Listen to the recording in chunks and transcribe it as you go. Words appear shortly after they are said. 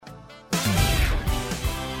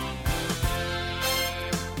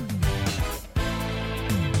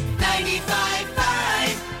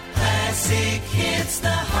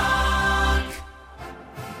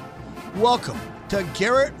Welcome to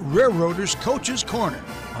Garrett Railroaders Coach's Corner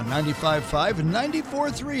on 95.5 and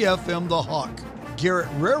 94.3 FM The Hawk. Garrett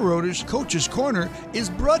Railroaders Coach's Corner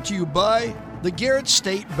is brought to you by the Garrett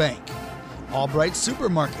State Bank, Albright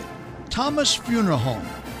Supermarket, Thomas Funeral Home,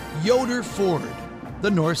 Yoder Ford,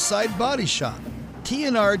 the Northside Body Shop,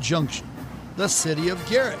 T&R Junction, the City of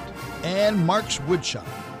Garrett, and Mark's Woodshop.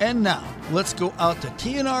 And now, let's go out to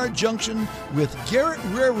T&R Junction with Garrett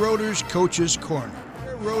Railroaders Coach's Corner.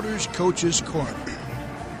 Railroaders Coach's Corner.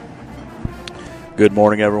 Good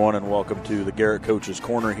morning, everyone, and welcome to the Garrett Coach's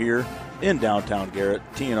Corner here in downtown Garrett,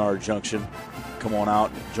 T&R Junction. Come on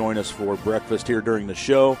out and join us for breakfast here during the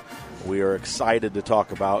show. We are excited to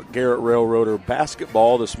talk about Garrett Railroader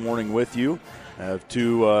basketball this morning with you. I have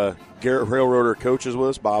two Garrett Railroader coaches with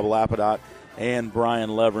us, Bob Lapadot and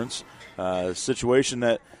Brian Leverance. Situation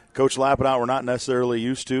that Coach Lapadot, we're not necessarily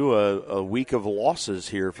used to, a week of losses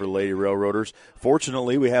here for Lady Railroaders.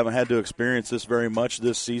 Fortunately, we haven't had to experience this very much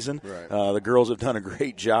this season. Right. The girls have done a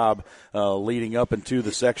great job leading up into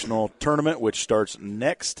the sectional tournament, which starts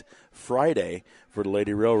next Friday for the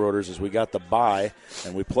Lady Railroaders as we got the bye,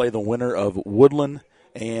 and we play the winner of Woodland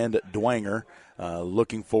and Dwenger.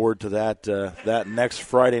 Looking forward to that next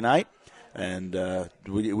Friday night. And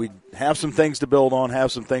we have some things to build on,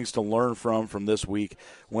 have some things to learn from this week.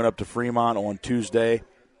 Went up to Fremont on Tuesday,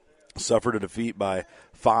 suffered a defeat by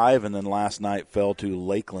 5, and then last night fell to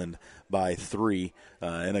Lakeland by 3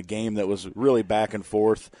 in a game that was really back and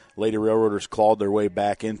forth. Lady Railroaders clawed their way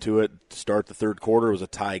back into it to start the third quarter. It was a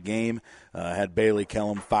tie game. Had Bailey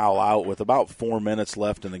Kellum foul out with about 4 minutes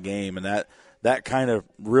left in the game, and that kind of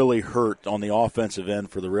really hurt on the offensive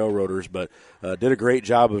end for the Railroaders, but did a great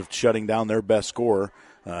job of shutting down their best scorer.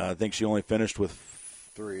 I think she only finished with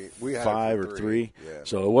 3. We had 5 or 3, yeah.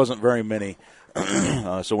 So it wasn't very many.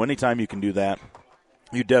 So anytime you can do that,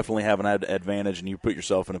 you definitely have an advantage, and you put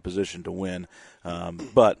yourself in a position to win.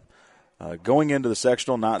 But going into the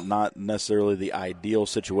sectional, not necessarily the ideal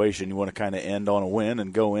situation. You want to kind of end on a win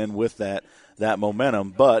and go in with that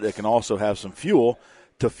momentum, but it can also have some fuel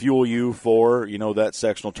to fuel you for, that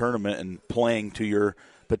sectional tournament and playing to your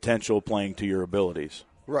potential, playing to your abilities.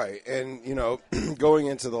 Right. And, going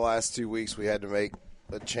into the last 2 weeks, we had to make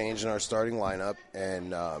a change in our starting lineup.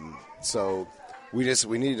 And so we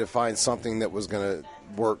needed to find something that was going to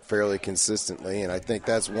work fairly consistently. And I think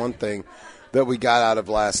that's one thing that we got out of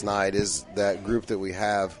last night is that group that we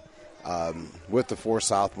have with the 4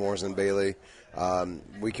 sophomores and Bailey.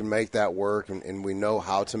 We can make that work, and we know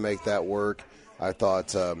how to make that work. I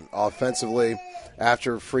thought offensively,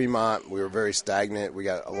 after Fremont, we were very stagnant. We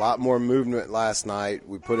got a lot more movement last night.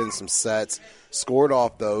 We put in some sets, scored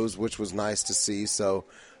off those, which was nice to see. So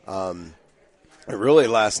really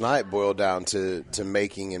last night boiled down to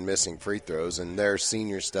making and missing free throws, and their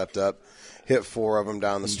senior stepped up, hit 4 of them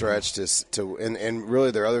down the stretch and really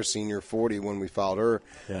their other senior, 40, when we fouled her,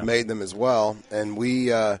 made them as well. And we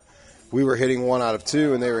were hitting 1 out of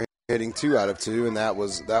 2, and they were hitting 2 out of 2, and that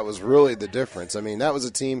was really the difference. I mean, that was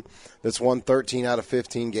a team that's won 13 out of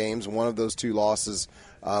 15 games. One of those 2 losses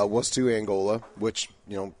was to Angola, which,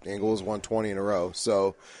 Angola's won 20 in a row.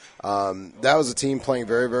 So that was a team playing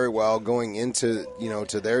very, very well, going into,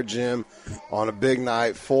 to their gym on a big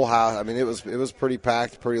night, full house. I mean, it was pretty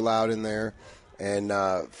packed, pretty loud in there. And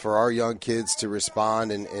for our young kids to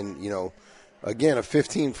respond and again, a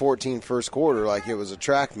 15-14 first quarter, like it was a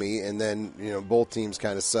track meet, and then both teams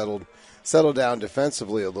kind of settled down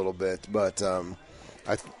defensively a little bit. But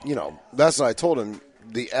that's what I told them.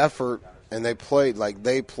 The effort, and they played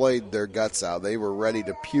their guts out. They were ready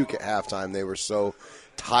to puke at halftime. They were so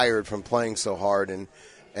tired from playing so hard,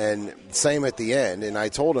 and same at the end. And I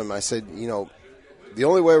told them, I said, the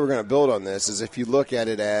only way we're going to build on this is if you look at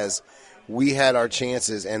it as we had our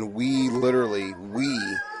chances, and we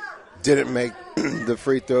didn't make the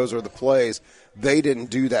free throws or the plays. They didn't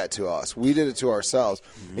do that to us. We did it to ourselves.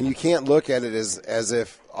 Mm-hmm. And you can't look at it as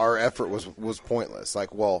if our effort was pointless.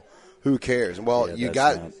 Like, well, who cares? Well,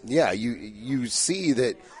 you see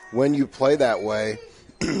that when you play that way,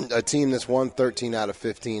 a team that's won 13 out of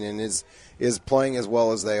 15 and is playing as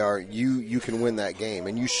well as they are, you can win that game,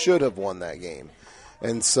 and you should have won that game.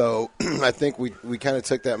 And so I think we kind of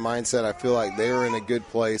took that mindset. I feel like they were in a good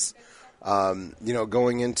place.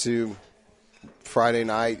 Going into Friday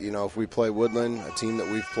night, if we play Woodland, a team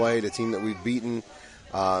that we've played, a team that we've beaten,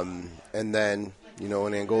 and then,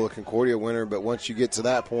 an Angola Concordia winner. But once you get to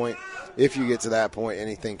that point, if you get to that point,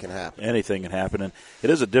 anything can happen. Anything can happen. And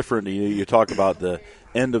it is a different – you talk about the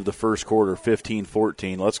end of the first quarter,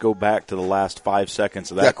 15-14. Let's go back to the last 5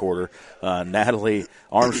 seconds of that quarter. Natalie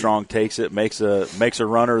Armstrong takes it, makes a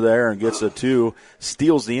runner there and gets a 2,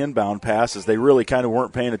 steals the inbound pass as they really kind of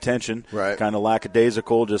weren't paying attention, kind of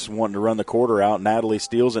lackadaisical, just wanting to run the quarter out. Natalie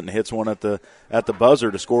steals it and hits one at the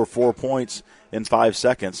buzzer to score 4 points in 5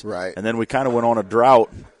 seconds. And then we kind of went on a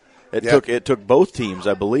drought. It took both teams,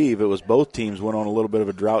 I believe. It was both teams went on a little bit of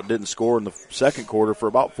a drought, didn't score in the second quarter for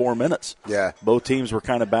about 4 minutes. Both teams were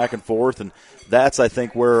kind of back and forth, and that's, I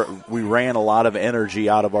think, where we ran a lot of energy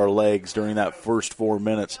out of our legs during that first 4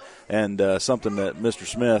 minutes. And something that Mr.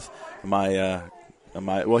 Smith,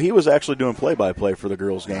 he was actually doing play-by-play for the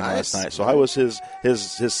girls' game last night, so I was his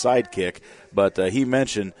sidekick. But he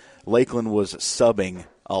mentioned Lakeland was subbing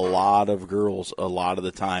a lot of girls a lot of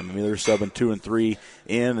the time. I mean, they're subbing 2 and 3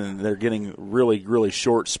 in, and they're getting really, really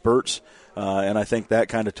short spurts. And I think that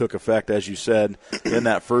kind of took effect, as you said, in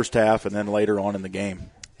that first half and then later on in the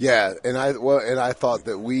game. Yeah, and I thought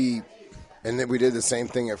that we did the same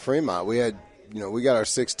thing at Fremont. We had, we got our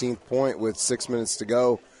 16th point with 6 minutes to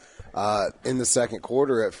go in the second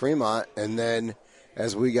quarter at Fremont, and then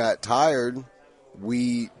as we got tired,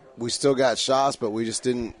 we still got shots, but we just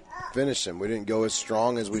didn't finish them. We didn't go as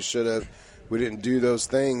strong as we should have. We didn't do those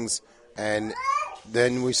things, and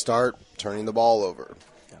then we start turning the ball over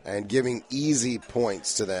and giving easy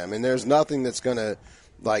points to them. And there's nothing that's going to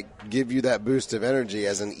give you that boost of energy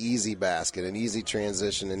as an easy basket, an easy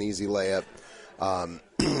transition, an easy layup.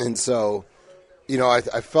 And so,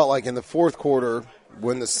 I felt like in the fourth quarter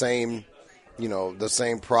when the same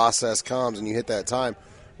process comes and you hit that time,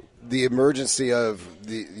 the emergency of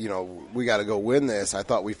we got to go win this. I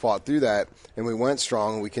thought we fought through that, and we went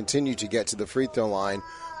strong, and we continued to get to the free throw line,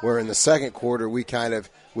 where in the second quarter we kind of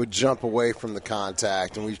would jump away from the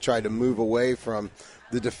contact, and we tried to move away from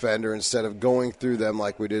the defender instead of going through them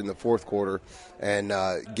like we did in the fourth quarter and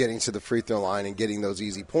getting to the free throw line and getting those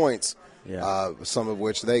easy points. Some of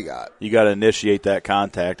which they got. You got to initiate that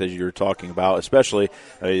contact, as you were talking about, especially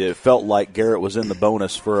it felt like Garrett was in the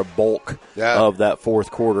bonus for a bulk of that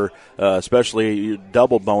fourth quarter, especially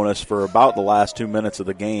double bonus for about the last 2 minutes of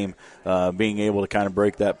the game, being able to kind of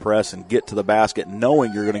break that press and get to the basket,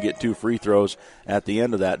 knowing you're going to get 2 free throws at the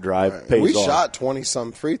end of that drive. Pays we off. Shot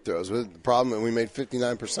 20-some free throws. The problem is we made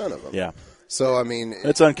 59% of them. Yeah. So, I mean,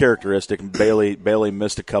 it's uncharacteristic. Bailey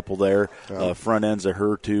missed a couple there. Front ends of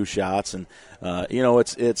her 2 shots, and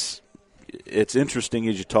it's interesting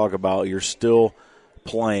as you talk about. You're still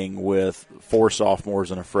playing with 4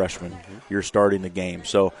 sophomores and a freshman. You're starting the game,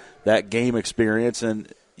 so that game experience,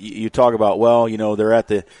 and you talk about they're at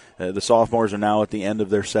the sophomores are now at the end of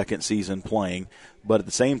their second season playing, but at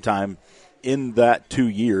the same time, in that 2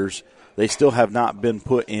 years, they still have not been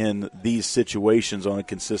put in these situations on a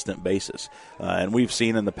consistent basis. And we've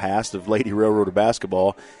seen in the past of Lady Railroader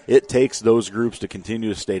basketball, it takes those groups to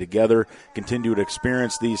continue to stay together, continue to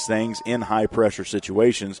experience these things in high-pressure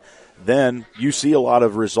situations. Then you see a lot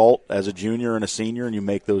of result as a junior and a senior, and you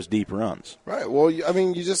make those deep runs. Right. Well, I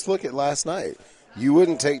mean, you just look at last night. You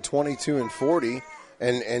wouldn't take 22 and 40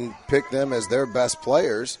 and pick them as their best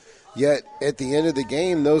players. Yet, at the end of the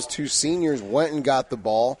game, those 2 seniors went and got the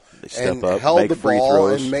ball and held the ball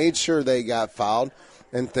and made sure they got fouled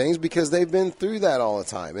and things because they've been through that all the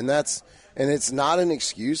time. And it's not an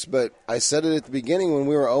excuse, but I said it at the beginning when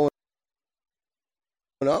we were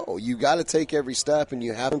 0-0. You got to take every step, and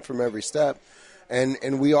you have them from every step. And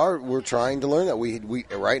we're trying to learn that. We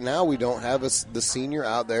right now we don't have the senior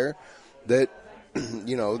out there that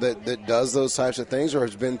that does those types of things or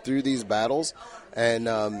has been through these battles. And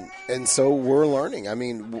so we're learning. I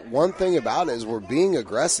mean, one thing about it is we're being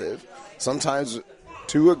aggressive, sometimes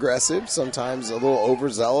too aggressive, sometimes a little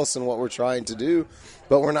overzealous in what we're trying to do,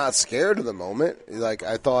 but we're not scared of the moment. Like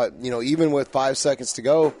I thought, even with 5 seconds to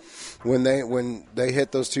go, when they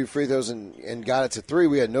hit those 2 free throws and got it to 3,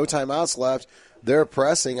 we had no timeouts left. They're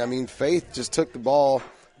pressing. I mean, Faith just took the ball,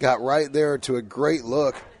 got right there to a great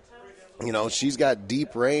look. She's got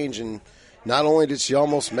deep range, and not only did she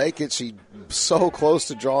almost make it, she so close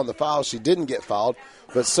to drawing the foul. She didn't get fouled,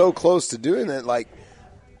 but so close to doing it. Like,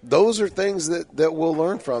 those are things that we'll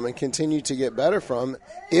learn from and continue to get better from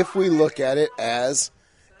if we look at it as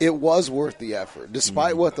it was worth the effort.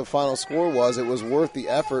 Despite what the final score was, it was worth the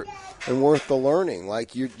effort and worth the learning.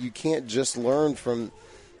 Like, you can't just learn from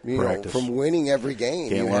from winning every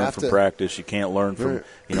game. You can't learn from practice. You can't learn from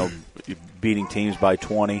beating teams by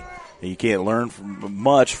 20. You can't learn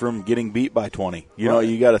much from getting beat by 20.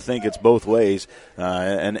 You got to think it's both ways.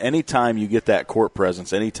 And anytime you get that court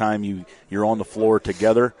presence, anytime you're on the floor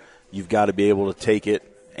together, you've got to be able to take it,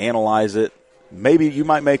 analyze it, maybe you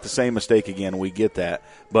might make the same mistake again. We get that.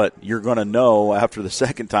 But you're going to know after the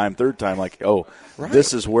second time, third time, like, oh,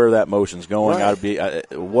 this is where that motion's going.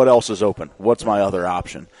 What else is open? What's my other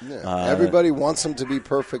option? Yeah. Everybody wants them to be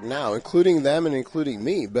perfect now, including them and including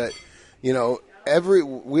me. But, we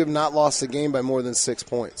have not lost a game by more than 6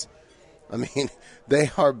 points. I mean,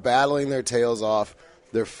 they are battling their tails off.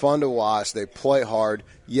 They're fun to watch. They play hard.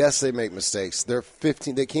 Yes, they make mistakes. They're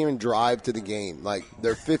 15. They can't even drive to the game. Like,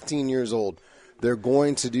 they're 15 years old. They're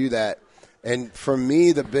going to do that. And for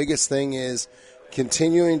me, the biggest thing is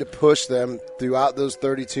continuing to push them throughout those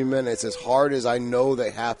 32 minutes as hard as I know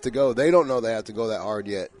they have to go. They don't know they have to go that hard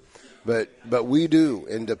yet, but we do.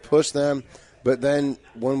 And to push them, but then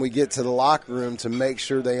when we get to the locker room, to make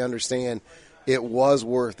sure they understand it was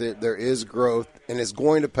worth it. There is growth, and it's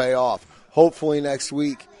going to pay off. Hopefully next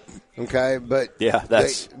week, okay? But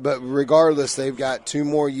but regardless, they've got 2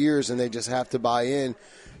 more years, and they just have to buy in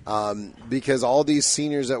because all these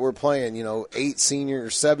seniors that we're playing, 8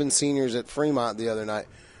 seniors, 7 seniors at Fremont the other night,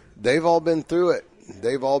 they've all been through it.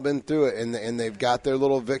 They've all been through it, and they've got their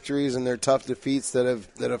little victories and their tough defeats that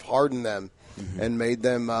have hardened them and made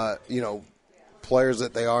them, players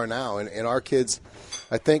that they are now. And our kids,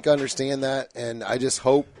 I think, understand that, and I just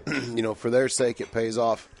hope, for their sake, it pays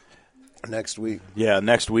off next week. Yeah,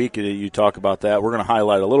 next week you talk about that. We're going to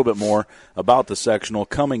highlight a little bit more about the sectional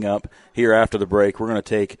coming up here after the break. We're going to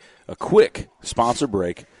take a quick sponsor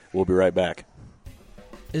break. We'll be right back.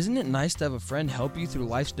 Isn't it nice to have a friend help you through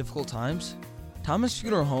life's difficult times? Thomas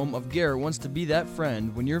Funeral Home of Garrett wants to be that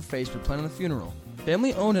friend when you're faced with planning a funeral.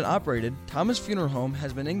 Family owned and operated, Thomas Funeral Home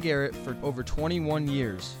has been in Garrett for over 21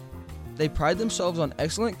 years. They pride themselves on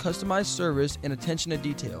excellent customized service and attention to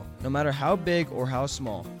detail, no matter how big or how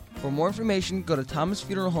small. For more information, go to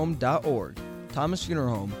thomasfuneralhome.org. Thomas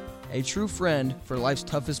Funeral Home, a true friend for life's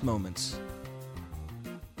toughest moments.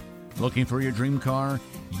 Looking for your dream car?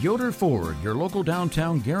 Yoder Ford, your local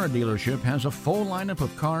downtown Garrett dealership, has a full lineup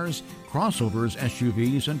of cars, crossovers,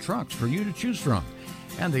 SUVs, and trucks for you to choose from.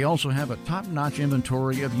 And they also have a top-notch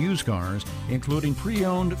inventory of used cars, including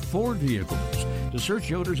pre-owned Ford vehicles. To search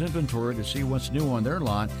Yoder's inventory to see what's new on their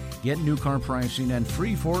lot, get new car pricing and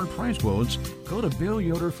free Ford price quotes, go to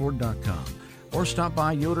BillYoderFord.com or stop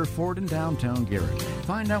by Yoder Ford in downtown Garrett.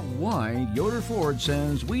 Find out why Yoder Ford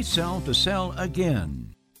says we sell to sell again.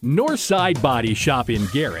 Northside Body Shop in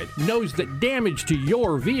Garrett knows that damage to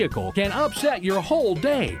your vehicle can upset your whole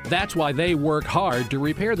day. That's why they work hard to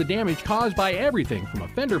repair the damage caused by everything from a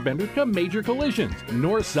fender bender to major collisions.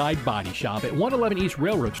 Northside Body Shop at 111 East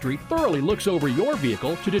Railroad Street thoroughly looks over your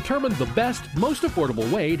vehicle to determine the best, most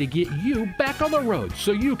affordable way to get you back on the road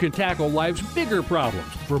so you can tackle life's bigger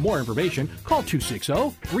problems. For more information, call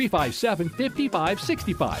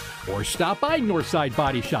 260-357-5565 or stop by Northside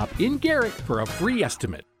Body Shop in Garrett for a free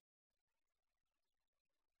estimate.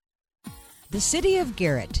 The City of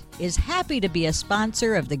Garrett is happy to be a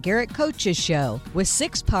sponsor of the Garrett Coaches Show. With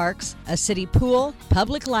 6 parks, a city pool,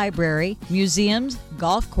 public library, museums,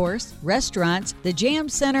 golf course, restaurants, the Jam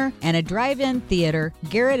Center, and a drive-in theater,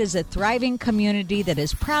 Garrett is a thriving community that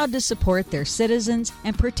is proud to support their citizens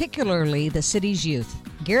and particularly the city's youth.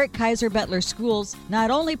 Garrett Kaiser Butler schools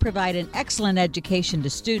not only provide an excellent education to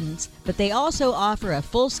students, but they also offer a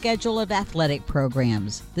full schedule of athletic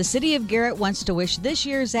programs. The City of Garrett wants to wish this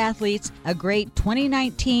year's athletes a great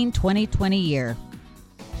 2019-2020 year.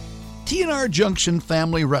 T&R Junction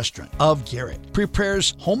Family Restaurant of Garrett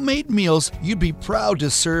prepares homemade meals you'd be proud to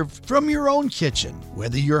serve from your own kitchen.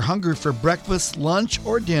 Whether you're hungry for breakfast, lunch,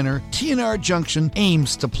 or dinner, T&R Junction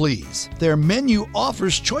aims to please. Their menu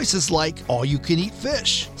offers choices like all-you-can-eat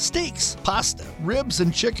fish, steaks, pasta, ribs,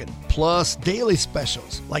 and chicken, plus daily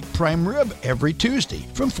specials like prime rib every Tuesday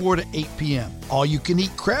from 4 to 8 p.m.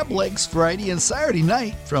 All-you-can-eat crab legs Friday and Saturday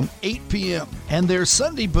night from 8 p.m. And their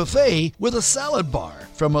Sunday buffet with a salad bar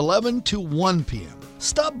from 11 to 1 p.m.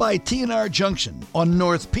 Stop by T&R Junction on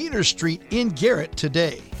North Peter Street in Garrett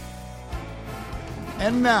today.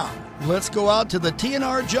 And now, let's go out to the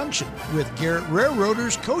T&R Junction with Garrett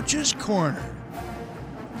Railroaders Coach's Corner.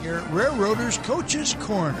 Garrett Railroaders Coach's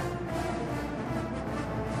Corner.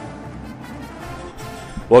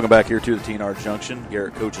 Welcome back here to the T&R Junction,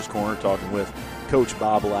 Garrett Coach's Corner, talking with Coach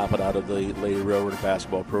Bob Lappet out of the Lady Railroad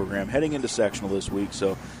basketball program, heading into sectional this week.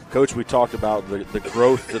 So, Coach, we talked about the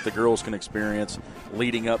growth that the girls can experience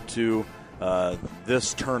leading up to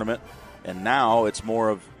this tournament, and now it's more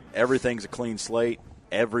of everything's a clean slate.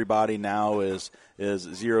 Everybody now is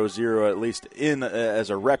 0-0, at least in as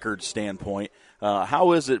a record standpoint.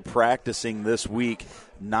 How is it practicing this week,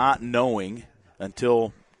 not knowing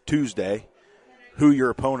until Tuesday who your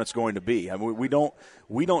opponent's going to be? I mean, we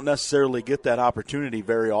don't necessarily get that opportunity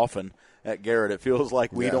very often at Garrett. It feels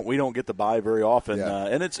like we don't get the bye very often,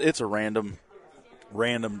 and it's a random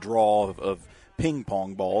draw of ping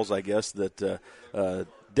pong balls, I guess, that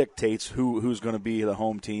dictates who's going to be the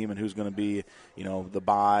home team and who's going to be, the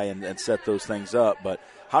bye and set those things up. But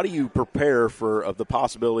how do you prepare for the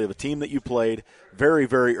possibility of a team that you played very,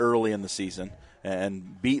 very early in the season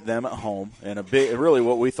and beat them at home, and really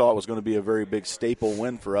what we thought was going to be a very big staple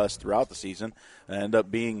win for us throughout the season, and end up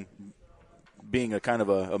being a kind of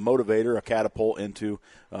a motivator, a catapult into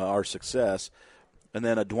our success, and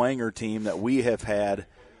then a Dwenger team that we have had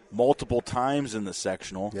multiple times in the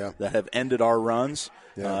sectional that have ended our runs,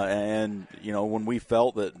 and when we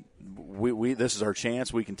felt that we this is our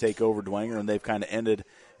chance, we can take over Dwenger, and they've kind of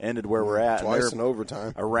ended where we're at. Twice in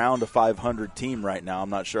overtime. Around a 500 team right now. I'm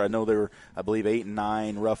not sure. I know they were, I believe,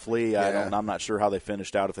 8-9 roughly. I'm not sure how they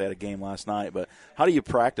finished out if they had a game last night. But how do you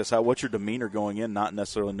practice? What's your demeanor going in, not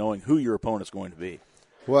necessarily knowing who your opponent's going to be?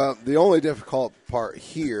 Well, the only difficult part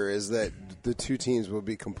here is that the two teams will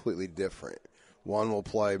be completely different. One will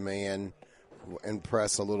play man and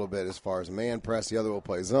press a little bit as far as man press. The other will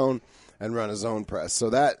play zone and run a zone press. So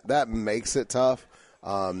that makes it tough.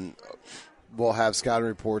 We'll have scouting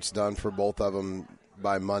reports done for both of them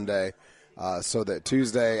by Monday, so that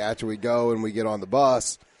Tuesday after we go and we get on the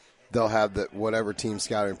bus, they'll have whatever team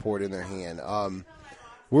scouting report in their hand.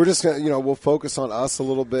 We're just going to, we'll focus on us a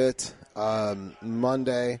little bit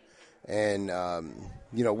Monday, and,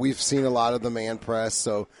 we've seen a lot of the man press,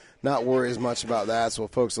 so not worry as much about that. So we'll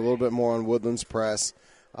focus a little bit more on Woodland's press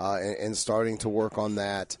and starting to work on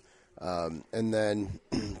that. And then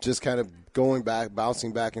just kind of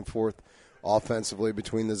bouncing back and forth offensively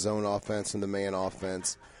between the zone offense and the man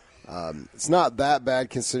offense. It's not that bad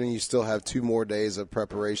considering you still have 2 more days of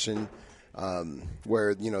preparation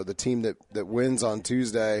where, the team that wins on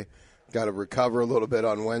Tuesday got to recover a little bit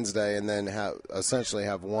on Wednesday and then essentially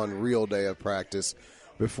have 1 real day of practice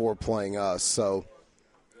before playing us. So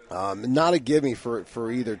not a gimme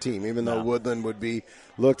for either team, even though Woodland would be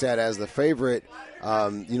looked at as the favorite.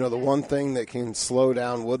 The one thing that can slow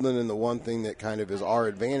down Woodland and the one thing that kind of is our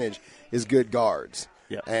advantage is good guards.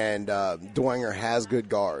 Yeah. And Dwenger has good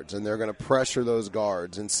guards, and they're going to pressure those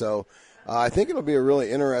guards. And so I think it'll be a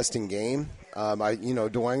really interesting game.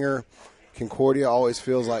 Dwenger, Concordia always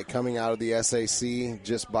feels like coming out of the SAC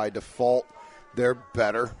just by default, they're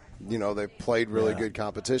better. They've played really good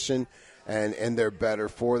competition. And they're better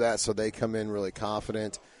for that, so they come in really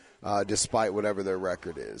confident despite whatever their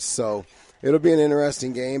record is. So it'll be an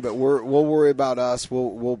interesting game, but we'll worry about us.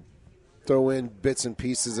 We'll throw in bits and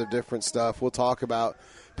pieces of different stuff. We'll talk about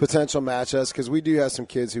potential matchups because we do have some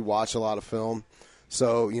kids who watch a lot of film.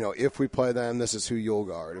 So, if we play them, this is who you'll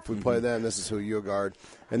guard. If we play them, this is who you'll guard.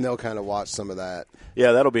 And they'll kind of watch some of that.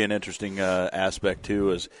 Yeah, that'll be an interesting aspect,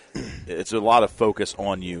 too, is it's a lot of focus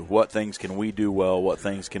on you. What things can we do well? What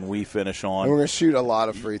things can we finish on? And we're going to shoot a lot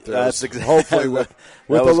of free throws. That's exactly. Hopefully with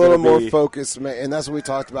a little more focus. And that's what we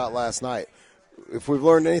talked about last night. If we've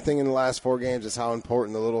learned anything in the last 4 games, it's how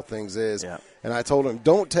important the little things is. Yeah. And I told him,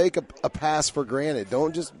 don't take a pass for granted.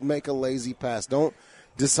 Don't just make a lazy pass. Don't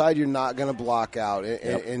decide you're not going to block out.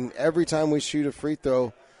 And every time we shoot a free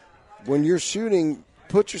throw, when you're shooting,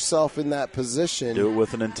 put yourself in that position. Do it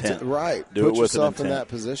with an intent. Put yourself in that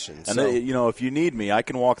position. And if you need me, I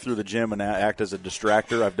can walk through the gym and act as a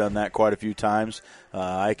distractor. I've done that quite a few times.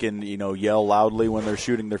 I can, yell loudly when they're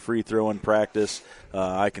shooting their free throw in practice.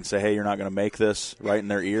 I can say, hey, you're not going to make this, right in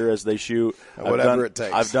their ear as they shoot. Whatever it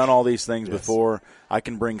takes. I've done all these things before. I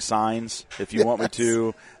can bring signs if you want me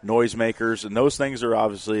to, noisemakers, and those things are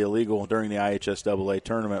obviously illegal during the IHSAA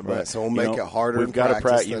tournament. But so we'll make it harder. You've got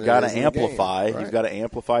to amplify. You've got to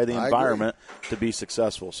amplify the environment to be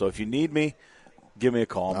successful. So if you need me, give me a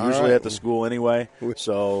call. I'm usually at the school anyway,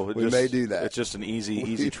 so we may do that. It's just an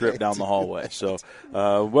easy trip down the hallway. So, we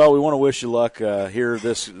want to wish you luck here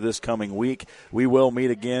this coming week. We will meet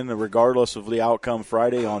again regardless of the outcome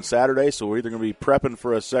Friday on Saturday, so we're either going to be prepping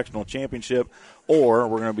for a sectional championship or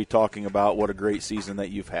we're going to be talking about what a great season that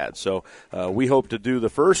you've had. So we hope to do the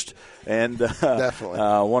first and definitely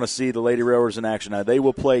want to see the Lady Railroaders in action. Now, they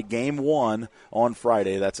will play Game 1 on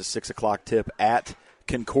Friday. That's a 6 o'clock tip at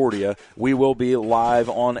Concordia. We will be live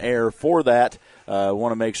on air for that.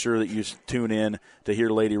 Want to make sure that you tune in to hear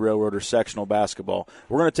Lady Railroader sectional basketball.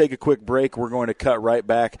 We're going to take a quick break. We're going to cut right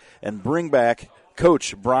back and bring back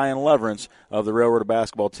Coach Brian Leverance of the Railroader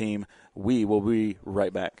basketball team. We will be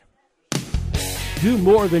right back. Do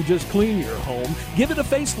more than just clean your home. Give it a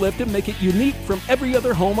facelift and make it unique from every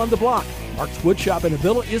other home on the block. Mark's Woodshop in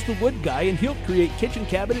Avila is the wood guy, and he'll create kitchen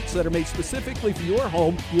cabinets that are made specifically for your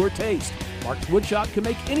home, your taste. Mark's Woodshop can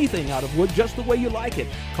make anything out of wood just the way you like it.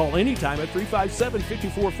 Call anytime at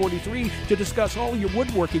 357-5443 to discuss all your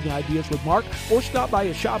woodworking ideas with Mark, or stop by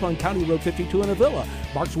his shop on County Road 52 in Avila.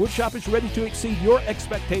 Mark's Woodshop is ready to exceed your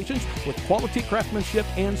expectations with quality craftsmanship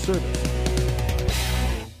and service.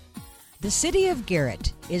 The City of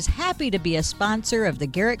Garrett is happy to be a sponsor of the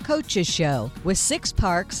Garrett Coaches Show. With 6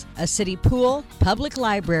 parks, a city pool, public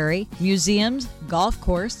library, museums, golf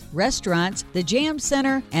course, restaurants, the Jam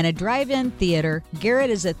Center, and a drive-in theater,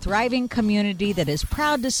 Garrett is a thriving community that is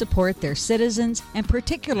proud to support their citizens and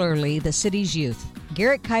particularly the city's youth.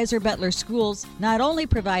 Garrett Kaiser Butler schools not only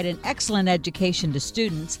provide an excellent education to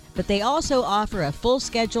students, but they also offer a full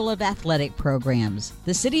schedule of athletic programs.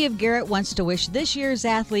 The City of Garrett wants to wish this year's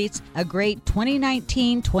athletes a great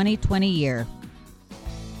 2019-2020 year.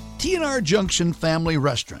 T&R Junction Family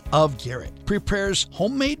Restaurant of Garrett prepares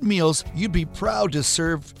homemade meals you'd be proud to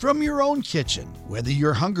serve from your own kitchen. Whether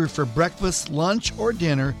you're hungry for breakfast, lunch, or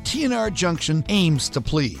dinner, T&R Junction aims to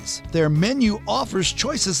please. Their menu offers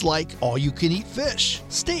choices like all-you-can-eat fish,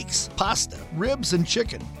 steaks, pasta, ribs, and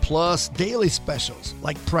chicken, plus daily specials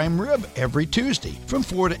like prime rib every Tuesday from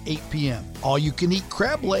 4 to 8 p.m. All-you-can-eat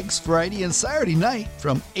crab legs Friday and Saturday night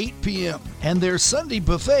from 8 p.m. And their Sunday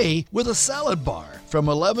buffet with a salad bar from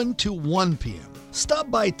 11 to 1 p.m. Stop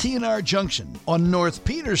by T&R Junction on North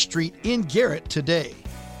Peter Street in Garrett today.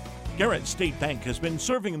 Garrett State Bank has been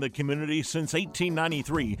serving the community since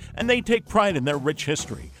 1893, and they take pride in their rich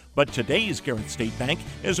history. But today's Garrett State Bank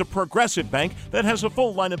is a progressive bank that has a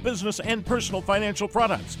full line of business and personal financial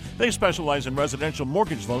products. They specialize in residential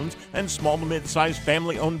mortgage loans and small to mid-sized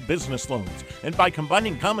family-owned business loans. And by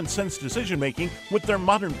combining common sense decision-making with their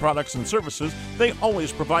modern products and services, they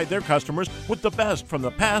always provide their customers with the best from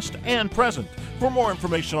the past and present. For more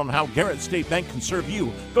information on how Garrett State Bank can serve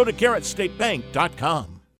you, go to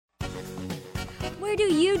GarrettStateBank.com. Where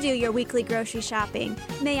do you do your weekly grocery shopping?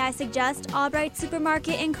 May I suggest Albright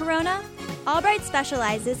Supermarket in Corona? Albright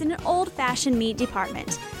specializes in an old-fashioned meat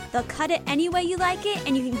department. They'll cut it any way you like it,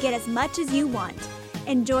 and you can get as much as you want.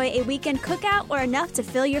 Enjoy a weekend cookout or enough to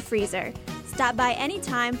fill your freezer. Stop by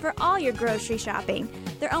anytime for all your grocery shopping.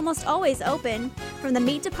 They're almost always open, from the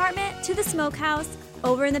meat department to the smokehouse,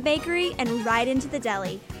 over in the bakery, and right into the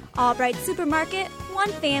deli. Albright Supermarket,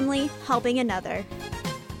 one family helping another.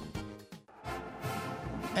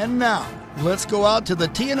 And now, let's go out to the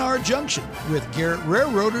T&R Junction with Garrett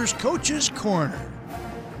Railroaders Coach's Corner.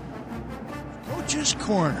 Coach's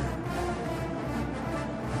Corner.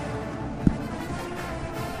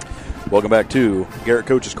 Welcome back to Garrett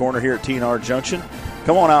Coach's Corner here at T&R Junction.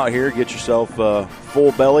 Come on out here, get yourself a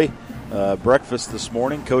full belly breakfast this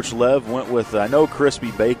morning. Coach Lev went with, I know,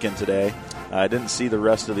 crispy bacon today. I didn't see the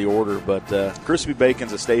rest of the order, but crispy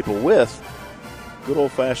bacon's a staple with good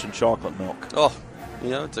old-fashioned chocolate milk. Oh, you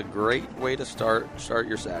know, it's a great way to start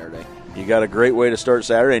your Saturday. You got a great way to start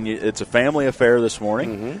Saturday, and it's a family affair this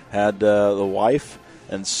morning. Mm-hmm. Had the wife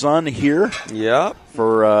and son here. Yep.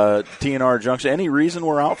 For T&R Junction. Any reason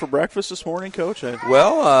we're out for breakfast this morning, Coach?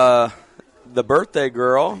 Well, the birthday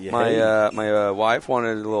girl, Yay. my wife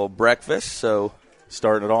wanted a little breakfast, so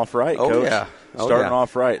starting it off right, Coach. Yeah. Starting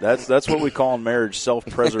off right. That's what we call in marriage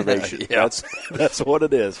self-preservation. Yeah. That's what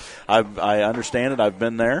it is. I understand it. I've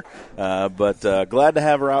been there. But glad to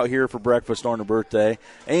have her out here for breakfast on her birthday.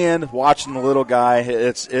 And watching the little guy,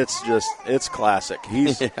 it's classic.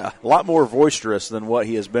 He's a lot more boisterous than what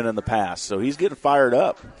he has been in the past. So he's getting fired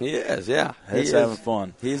up. He is, yeah. He's having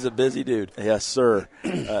fun. He's a busy dude. Yes, sir.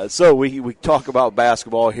 So we talk about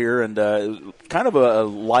basketball here, and kind of a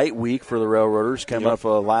light week for the Railroaders. Came up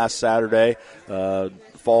last Saturday.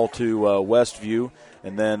 Fall to Westview,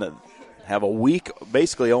 and then have a week,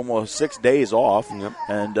 basically almost 6 days off,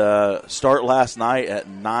 and start last night at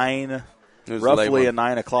 9, roughly a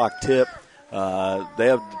 9 o'clock tip. They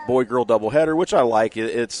have boy-girl doubleheader, which I like.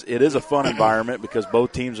 It is a fun environment because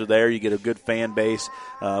both teams are there. You get a good fan base,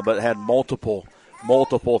 but it had multiple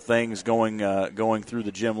things going through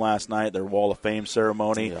the gym last night. Their Wall of Fame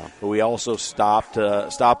ceremony. But we also stopped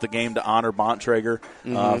the game to honor Bontrager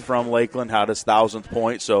from Lakeland, had his 1,000th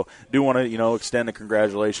point. So do want to extend a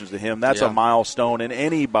congratulations to him. That's a milestone in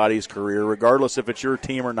anybody's career, regardless if it's your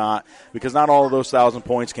team or not, because not all of those 1,000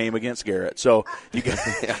 points came against Garrett. So you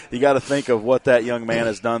got to think of what that young man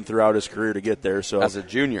has done throughout his career to get there. So as a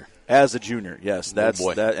junior, yes, that's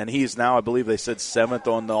that, and he's now, I believe they said 7th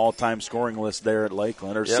on the all-time scoring list there at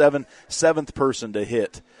Lakeland, or seventh person to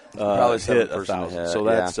hit probably hit 1,000. So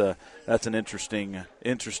that's an interesting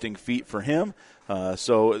interesting feat for him.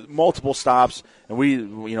 So multiple stops, and we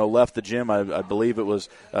left the gym. I believe it was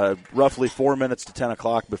roughly 4 minutes to 10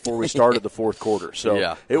 o'clock before we started the fourth quarter.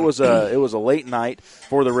 So it was a late night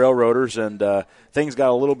for the Railroaders, and things got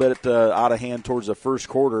a little bit out of hand towards the first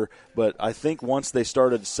quarter. But I think once they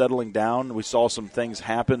started settling down, we saw some things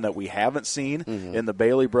happen that we haven't seen in the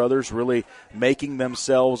Bailey brothers, really making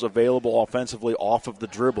themselves available offensively off of the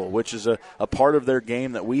dribble, which is a part of their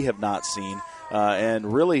game that we have not seen,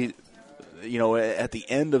 and really. At the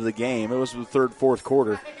end of the game, it was the third, fourth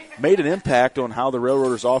quarter, made an impact on how the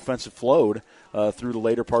Railroaders' offense flowed through the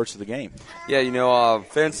later parts of the game. Yeah,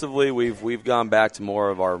 offensively, we've gone back to more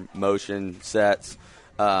of our motion sets,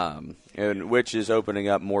 and which is opening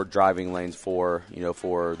up more driving lanes for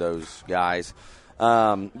those guys.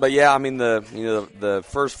 But yeah, I mean the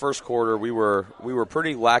first quarter we were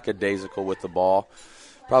pretty lackadaisical with the ball,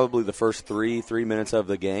 probably the first three minutes of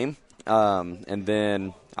the game, and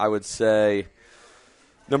then. I would say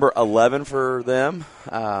number 11 for them.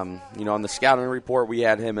 On the scouting report, we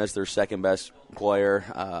had him as their second best player.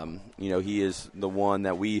 He is the one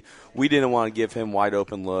that we didn't want to give him wide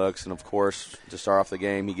open looks. And, of course, to start off the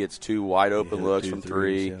game, he gets 2 wide open looks from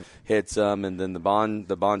three, hits them. And then the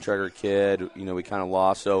Bontrager kid, we kind of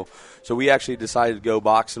lost. So we actually decided to go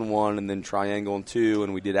box and 1 and then triangle and 2.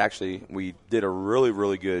 And we did a really,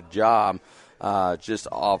 really good job. Just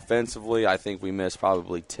offensively, I think we missed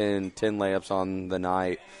probably 10 layups on the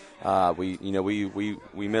night.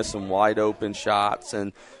 We missed some wide open shots,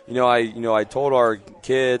 and I told our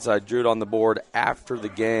kids, I drew it on the board after the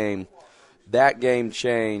game. That game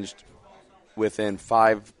changed within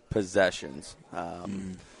 5 possessions.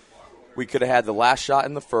 We could have had the last shot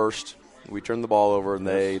in the first. We turned the ball over, and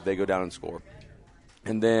they go down and score.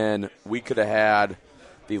 And then we could have had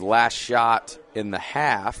the last shot in the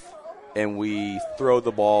half. And we throw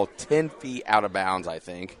the ball 10 feet out of bounds, I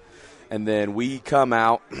think. And then we come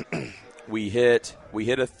out, we hit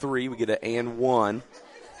a 3, we get an and 1.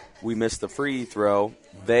 We miss the free throw.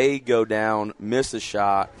 They go down, miss a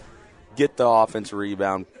shot, get the offensive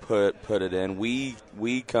rebound, put it in. We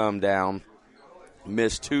come down,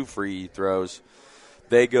 miss 2 free throws.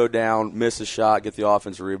 They go down, miss a shot, get the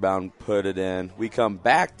offensive rebound, put it in. We come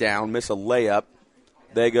back down, miss a layup.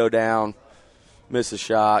 They go down, miss a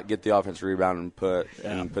shot, get the offensive rebound, and put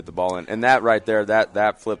the ball in. And that right there,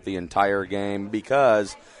 that flipped the entire game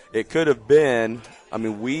because it could have been – I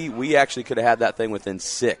mean, we actually could have had that thing within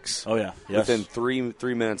 6. Oh, yeah. Yes. Within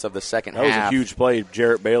 3 minutes of the second half. That was a huge play.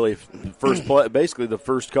 Jarrett Bailey, first play, basically the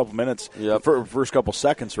first couple minutes, first couple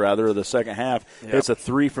seconds, rather, of the second half, hits a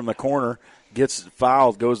 3 from the corner, gets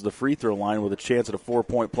fouled, goes to the free throw line with a chance at a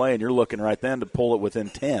 4-point play, and you're looking right then to pull it within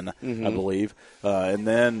 10, I believe. And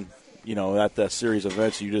then – that series of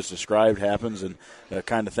events you just described happens, and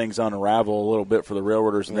kind of things unravel a little bit for the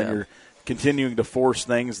Railroaders, and then you're continuing to force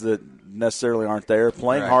things that necessarily aren't there.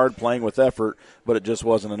 Playing hard, playing with effort, but it just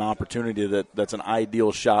wasn't an opportunity that's an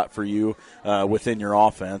ideal shot for you within your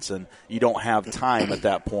offense, and you don't have time at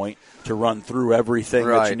that point to run through everything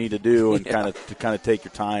that you need to do and kind of take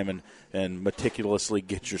your time and meticulously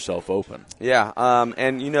get yourself open. Yeah,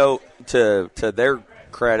 and to their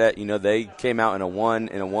credit, they came out in a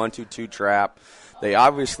 1-2-2 trap. They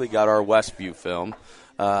obviously got our Westview film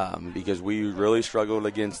because we really struggled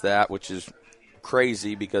against that, which is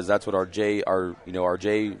crazy because that's what our JV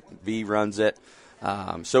runs it.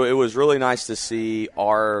 So it was really nice to see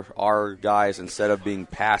our guys, instead of being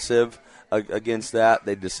passive against that,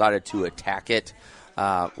 they decided to attack it.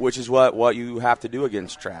 Which is what you have to do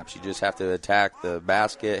against traps. You just have to attack the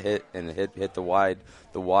basket, hit the wide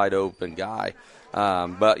open guy.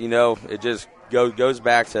 But it just goes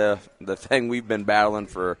back to the thing we've been battling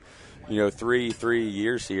for, 3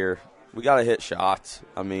 years here. We got to hit shots.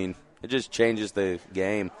 I mean, it just changes the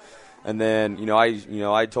game. And then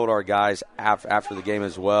I told our guys after the game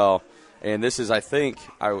as well. And this is, I think,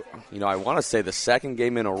 I want to say the second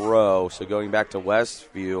game in a row. So going back to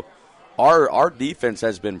Westview. Our defense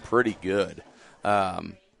has been pretty good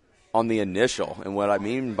on the initial. And what I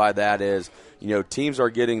mean by that is, teams are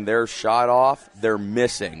getting their shot off, they're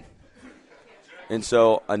missing. And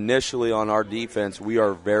so initially on our defense, we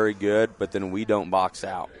are very good, but then we don't box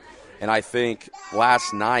out. And I think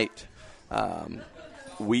last night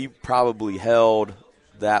we probably held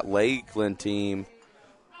that Lakeland team.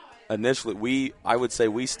 Initially, I would say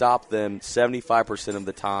we stopped them 75% of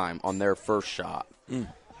the time on their first shot.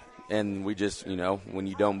 And we just, when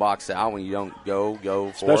you don't box out, when you don't go for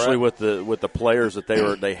it. Especially with the players that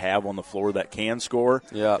they have on the floor that can score.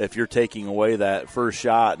 Yeah. If you're taking away that first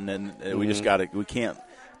shot, and then we can't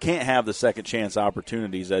can't have the second chance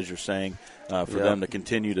opportunities, as you're saying, for them to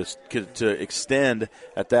continue to extend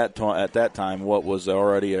at that time what was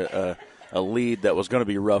already a lead that was going to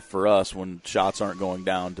be rough for us when shots aren't going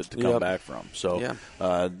down to come back from. So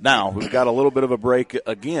now we've got a little bit of a break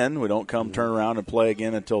again. We don't turn around and play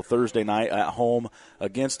again until Thursday night at home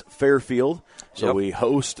against Fairfield. So we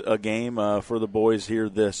host a game for the boys here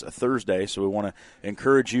this Thursday. So we want to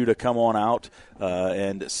encourage you to come on out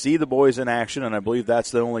and see the boys in action. And I believe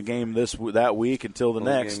that's the only game that week until the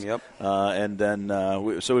next. And then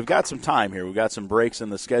so we've got some time here. We've got some breaks in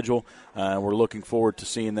the schedule. We're looking forward to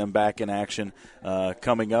seeing them back in action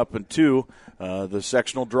coming up into the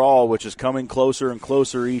sectional draw, which is coming closer and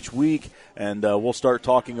closer each week. And we'll start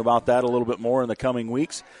talking about that a little bit more in the coming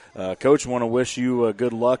weeks. Coach, want to wish you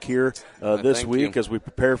good luck here this week as we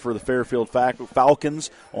prepare for the Fairfield Falcons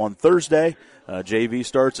on Thursday. JV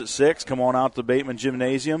starts at 6. Come on out to the Bateman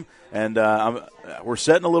Gymnasium. And we're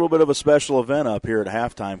setting a little bit of a special event up here at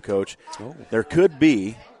halftime, Coach. There could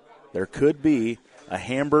be a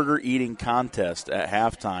hamburger eating contest at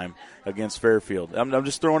halftime against Fairfield. I'm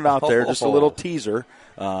just throwing it out there, just a little teaser.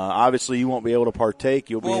 Obviously, you won't be able to partake.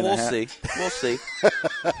 We'll see. We'll see.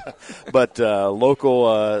 But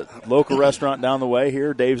local restaurant down the way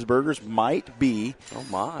here, Dave's Burgers, might be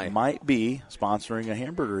sponsoring a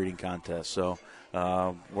hamburger eating contest. So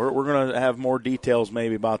we're going to have more details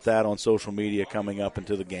maybe about that on social media coming up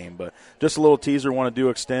into the game. But just a little teaser. Want to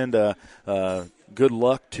extend good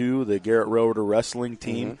luck to the Garrett Railroader wrestling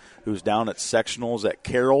team who's down at sectionals at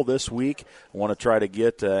Carroll this week. I want to try to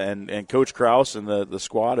get and Coach Krause and the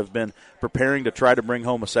squad have been preparing to try to bring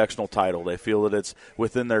home a sectional title. They feel that it's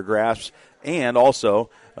within their grasp, and also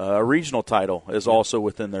a regional title is also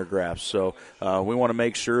within their grasp. So we want to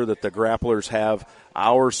make sure that the grapplers have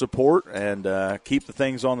our support and keep the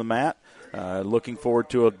things on the mat. Looking forward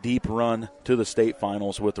to a deep run to the state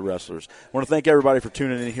finals with the wrestlers. I want to thank everybody for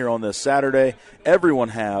tuning in here on this Saturday. Everyone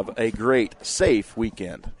have a great, safe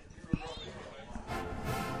weekend.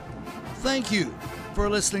 Thank you for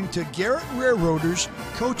listening to Garrett Railroaders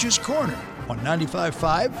Coach's Corner on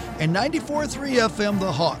 95.5 and 94.3 FM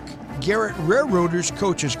The Hawk. Garrett Railroaders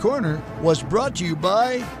Coach's Corner was brought to you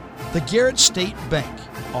by the Garrett State Bank,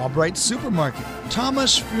 Albright Supermarket,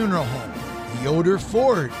 Thomas Funeral Home, Yoder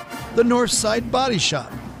Ford, the Northside Body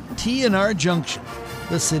Shop, T&R Junction,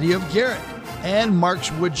 the City of Garrett, and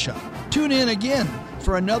Mark's Woodshop. Tune in again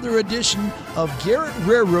for another edition of Garrett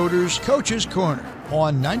Railroaders Coach's Corner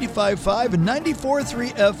on 95.5 and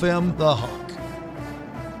 94.3 FM The Hawk.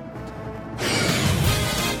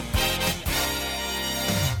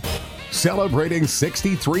 Celebrating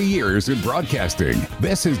 63 years in broadcasting.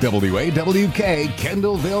 This is WAWK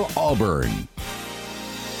Kendallville, Auburn.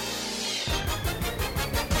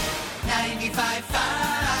 95.5